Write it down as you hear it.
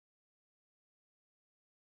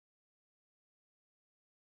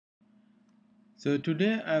So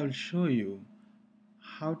today I will show you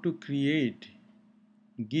how to create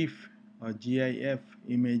GIF or GIF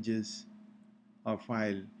images or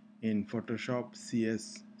file in Photoshop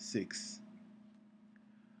CS6.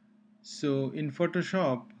 So in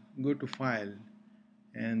Photoshop, go to File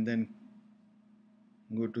and then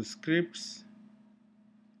go to Scripts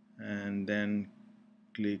and then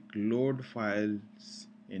click Load Files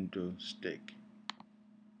into Stick.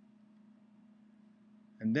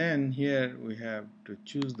 And then here we have to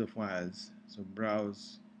choose the files. So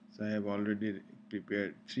browse. So I have already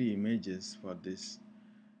prepared 3 images for this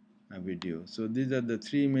video. So these are the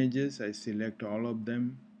 3 images. I select all of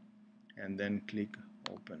them and then click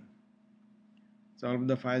open. So all of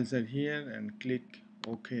the files are here and click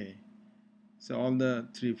OK. So all the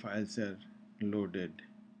 3 files are loaded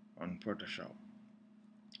on Photoshop.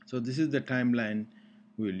 So this is the timeline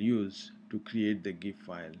we'll use to create the GIF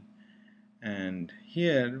file. And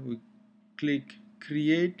here we click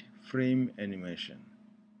create frame animation,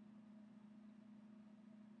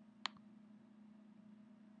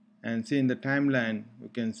 and see in the timeline we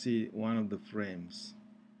can see one of the frames.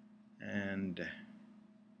 And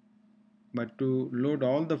but to load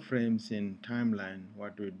all the frames in timeline,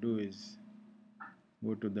 what we do is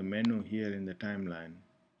go to the menu here in the timeline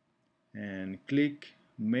and click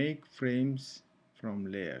make frames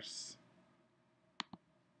from layers.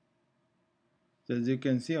 So as you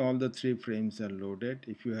can see, all the 3 frames are loaded.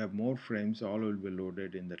 If you have more frames, all will be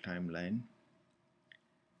loaded in the timeline.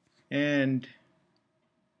 And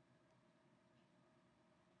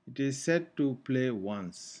it is set to play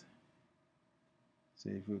once. So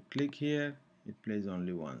if you click here, it plays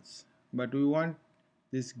only once. But we want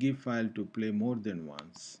this GIF file to play more than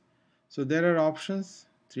once. So there are options: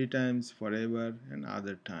 3 times, forever, and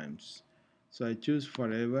other times. So I choose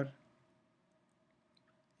forever,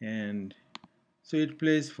 and so it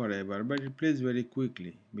plays forever, but it plays very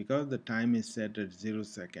quickly because the time is set at 0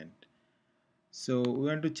 second. So we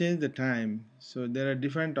want to change the time. So there are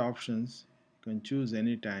different options. You can choose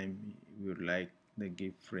any time you would like the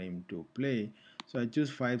GIF frame to play. So I choose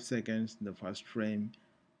 5 seconds, the first frame,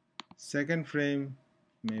 second frame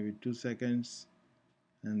maybe 2 seconds,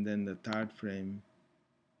 and then the third frame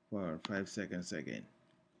for 5 seconds again.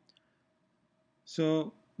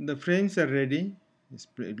 So the frames are ready.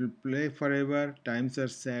 It will play forever, times are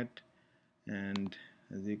set, and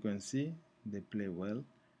as you can see, they play well.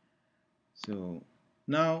 So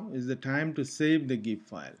now is the time to save the GIF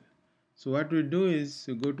file. So what we do is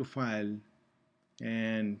we go to File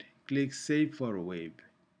and click Save for Web.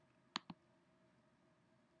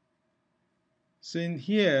 So in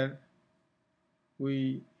here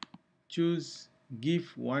we choose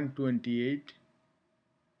GIF 128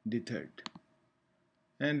 default,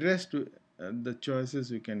 and rest the choices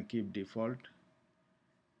we can keep default,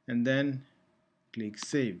 and then click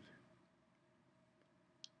Save.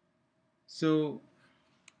 So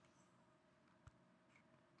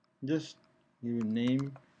just give a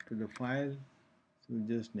name to the file. So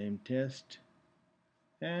just name test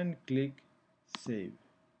and click Save.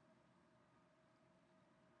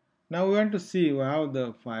 Now we want to see how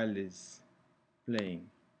the file is playing.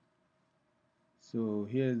 So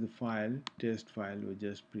here is the file, test file we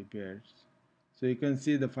just prepared. So you can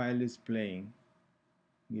see the file is playing.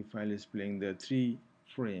 The file is playing. There are 3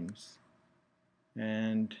 frames,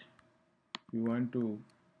 and we want to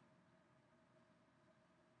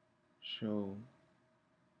show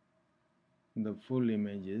the full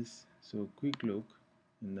images. So quick look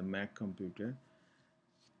in the Mac computer.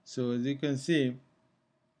 So as you can see,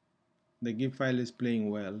 the GIF file is playing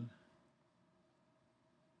well.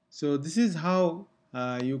 So this is how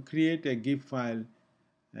you create a GIF file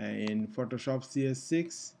in Photoshop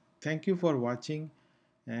CS6. Thank you for watching,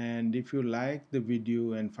 and if you like the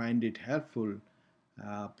video and find it helpful,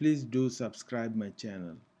 please do subscribe my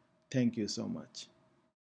channel. Thank you so much.